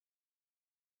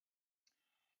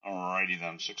Alrighty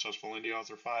then, Successful Indie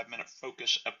Author 5-Minute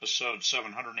Focus, episode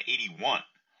 781.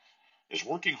 Is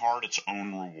working hard its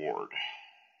own reward?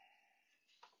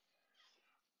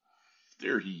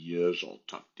 There he is, all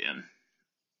tucked in.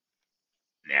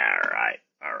 Alright.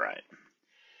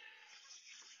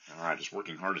 Is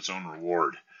working hard its own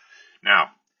reward? Now,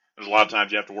 there's a lot of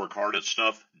times you have to work hard at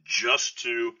stuff just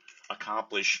to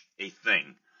accomplish a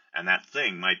thing. And that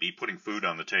thing might be putting food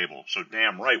on the table. So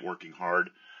damn right working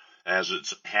hard as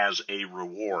it has a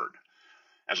reward.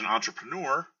 As an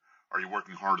entrepreneur, are you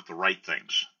working hard at the right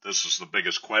things? This is the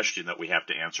biggest question that we have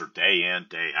to answer day in,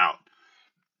 day out.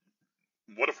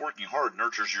 What if working hard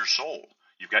nurtures your soul?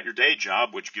 You've got your day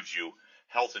job, which gives you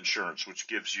health insurance, which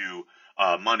gives you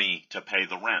money to pay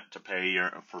the rent, to pay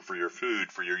for your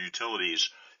food, for your utilities,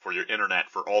 for your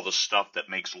internet, for all the stuff that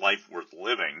makes life worth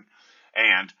living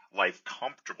and life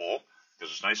comfortable,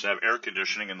 because it's nice to have air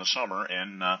conditioning in the summer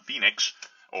in Phoenix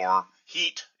or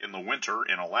heat in the winter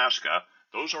in Alaska.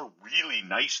 Those are really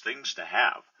nice things to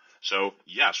have. So,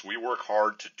 yes, we work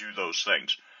hard to do those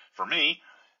things. For me,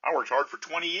 I worked hard for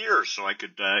 20 years so I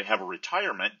could have a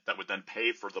retirement that would then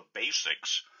pay for the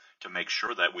basics to make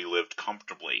sure that we lived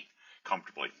comfortably.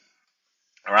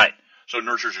 All right, so it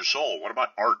nurtures your soul. What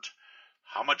about art?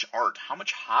 How much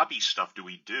hobby stuff do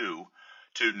we do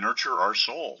to nurture our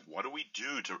soul? What do we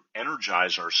do to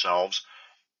energize ourselves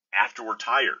after we're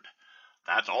tired?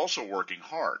 That's also working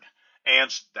hard.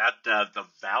 And that the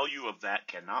value of that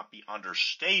cannot be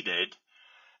understated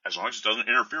as long as it doesn't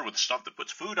interfere with stuff that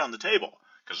puts food on the table,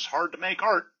 because it's hard to make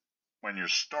art when you're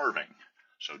starving.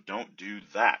 So don't do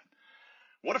that.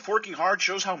 What if working hard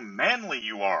shows how manly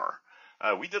you are?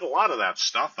 We did a lot of that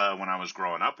stuff when I was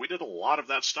growing up. We did a lot of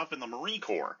that stuff in the Marine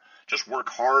Corps. Just work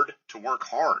hard to work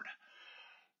hard.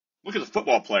 Look at the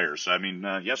football players. I mean,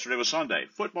 yesterday was Sunday.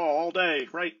 Football all day,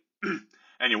 right?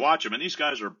 And you watch them, and these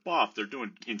guys are buff. They're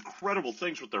doing incredible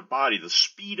things with their body. The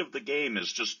speed of the game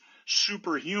is just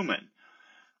superhuman.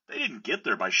 They didn't get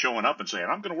there by showing up and saying,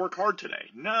 I'm going to work hard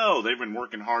today. No, they've been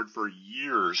working hard for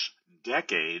years,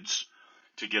 decades,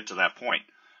 to get to that point.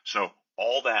 So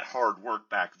all that hard work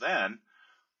back then,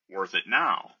 worth it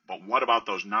now. But what about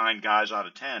those 9 guys out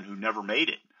of 10 who never made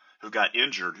it, who got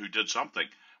injured, who did something?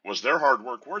 Was their hard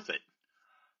work worth it?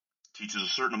 Teaches a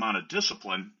certain amount of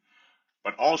discipline.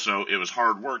 But also, it was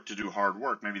hard work to do hard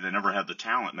work. Maybe they never had the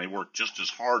talent, and they worked just as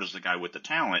hard as the guy with the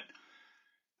talent,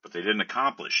 but they didn't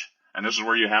accomplish. And this is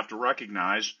where you have to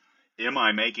recognize, am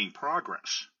I making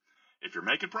progress? If you're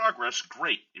making progress,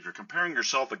 great. If you're comparing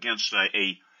yourself against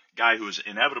a guy who is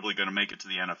inevitably going to make it to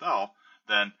the NFL,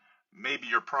 then maybe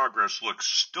your progress looks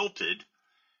stilted,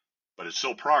 but it's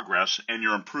still progress, and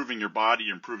you're improving your body,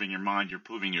 you're improving your mind, you're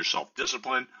improving your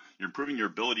self-discipline, you're improving your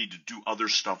ability to do other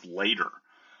stuff later.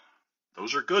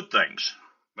 Those are good things,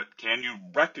 but can you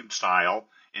reconcile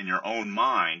in your own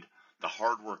mind the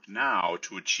hard work now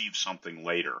to achieve something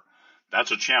later?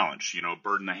 That's a challenge.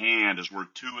 Bird in the hand is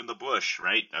worth 2 in the bush,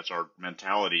 right? That's our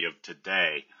mentality of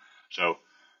today. So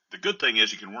the good thing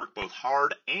is you can work both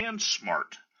hard and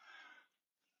smart.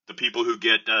 The people who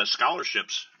get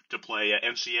scholarships to play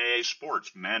NCAA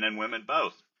sports, men and women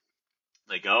both,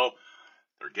 they're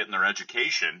getting their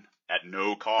education at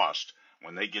no cost.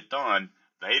 When they get done,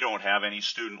 they don't have any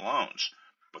student loans,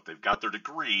 but they've got their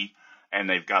degree and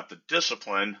they've got the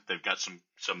discipline. They've got some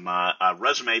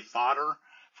resume fodder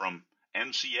from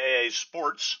NCAA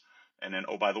sports. And then,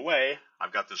 oh, by the way,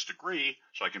 I've got this degree,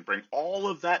 so I can bring all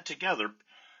of that together.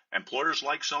 Employers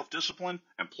like self-discipline.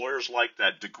 Employers like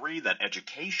that degree, that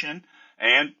education,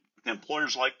 and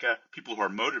employers like people who are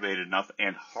motivated enough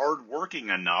and hardworking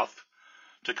enough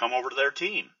to come over to their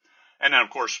team. And then, of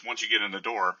course, once you get in the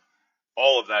door,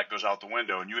 all of that goes out the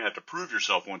window, and you have to prove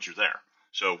yourself once you're there.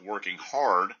 So working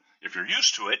hard, if you're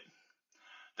used to it,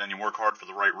 then you work hard for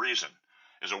the right reason.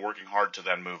 Is it working hard to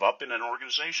then move up in an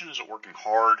organization? Is it working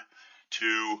hard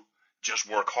to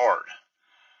just work hard?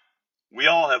 We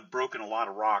all have broken a lot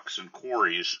of rocks in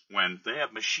quarries when they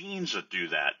have machines that do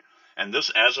that. And this,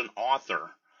 as an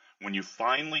author, when you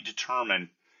finally determine,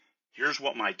 here's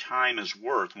what my time is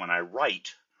worth when I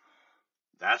write,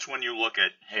 that's when you look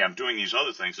at, hey, I'm doing these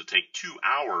other things that take 2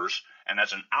 hours, and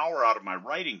that's an hour out of my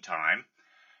writing time,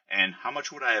 and how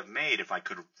much would I have made if I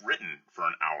could have written for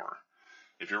an hour?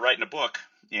 If you're writing a book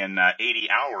in 80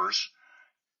 hours,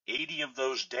 80 of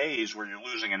those days where you're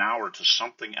losing an hour to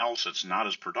something else that's not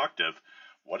as productive,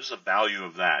 what is the value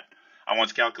of that? I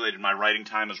once calculated my writing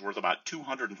time is worth about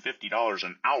 $250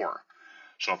 an hour.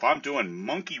 So if I'm doing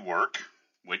monkey work,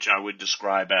 which I would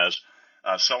describe as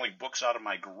selling books out of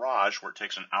my garage where it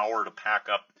takes an hour to pack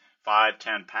up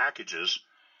 5-10 packages,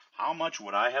 how much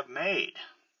would I have made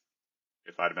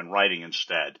if I'd been writing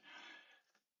instead?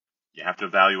 You have to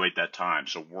evaluate that time.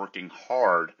 So working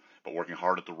hard, but working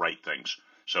hard at the right things.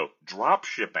 So drop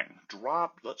shipping,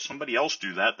 let somebody else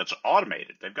do that. That's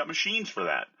automated. They've got machines for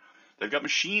that. They've got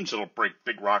machines that'll break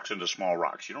big rocks into small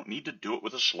rocks. You don't need to do it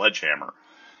with a sledgehammer.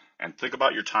 And think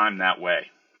about your time that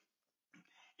way.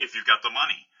 If you've got the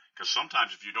money, because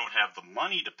sometimes if you don't have the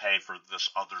money to pay for this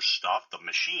other stuff, the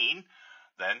machine,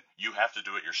 then you have to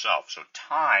do it yourself. So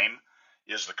time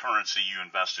is the currency you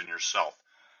invest in yourself.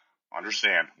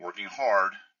 Understand, working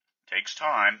hard takes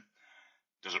time.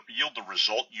 Does it yield the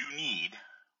result you need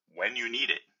when you need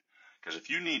it? Because if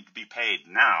you need to be paid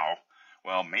now,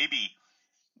 well, maybe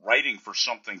writing for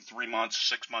something 3 months,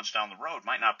 6 months down the road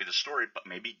might not be the story, but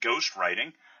maybe ghost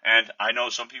writing. And I know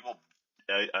some people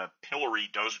pillory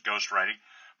ghost writing,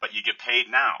 but you get paid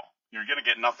now. You're going to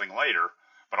get nothing later,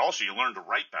 but also you learn to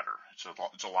write better.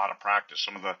 It's a lot of practice.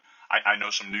 I know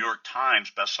some New York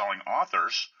Times best-selling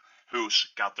authors who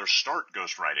got their start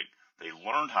ghostwriting. They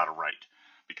learned how to write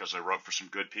because they wrote for some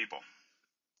good people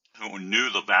who knew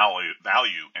the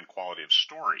value and quality of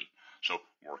story. So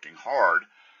working hard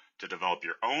to develop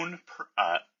your own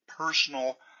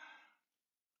personal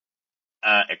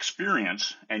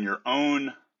experience and your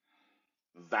own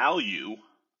value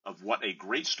of what a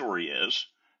great story is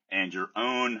and your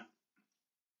own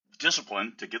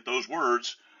discipline to get those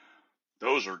words,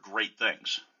 those are great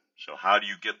things. So how do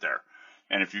you get there?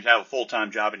 And if you have a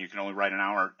full-time job and you can only write an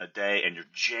hour a day and you're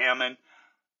jamming,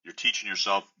 you're teaching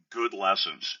yourself good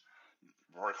lessons.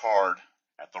 Work hard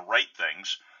at the right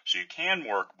things so you can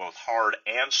work both hard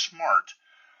and smart.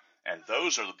 And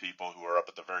those are the people who are up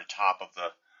at the very top of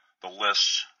the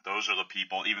list. Those are the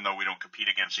people, even though we don't compete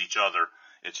against each other,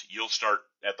 you'll start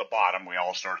at the bottom. We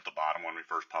all start at the bottom when we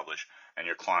first publish, and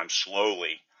you climb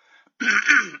slowly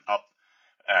up,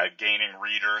 gaining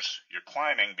readers. You're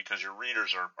climbing because your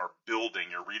readers are building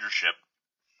your readership.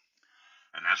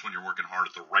 And that's when you're working hard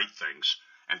at the right things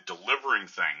and delivering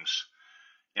things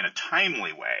in a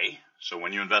timely way. So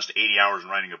when you invest 80 hours in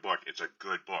writing a book, it's a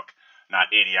good book.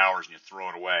 Not 80 hours and you throw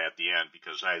it away at the end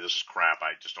because, hey, this is crap,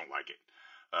 I just don't like it.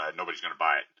 Nobody's going to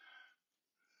buy it.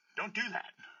 Don't do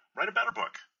that. Write a better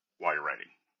book while you're writing.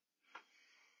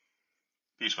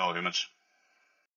 Peace, fellow humans.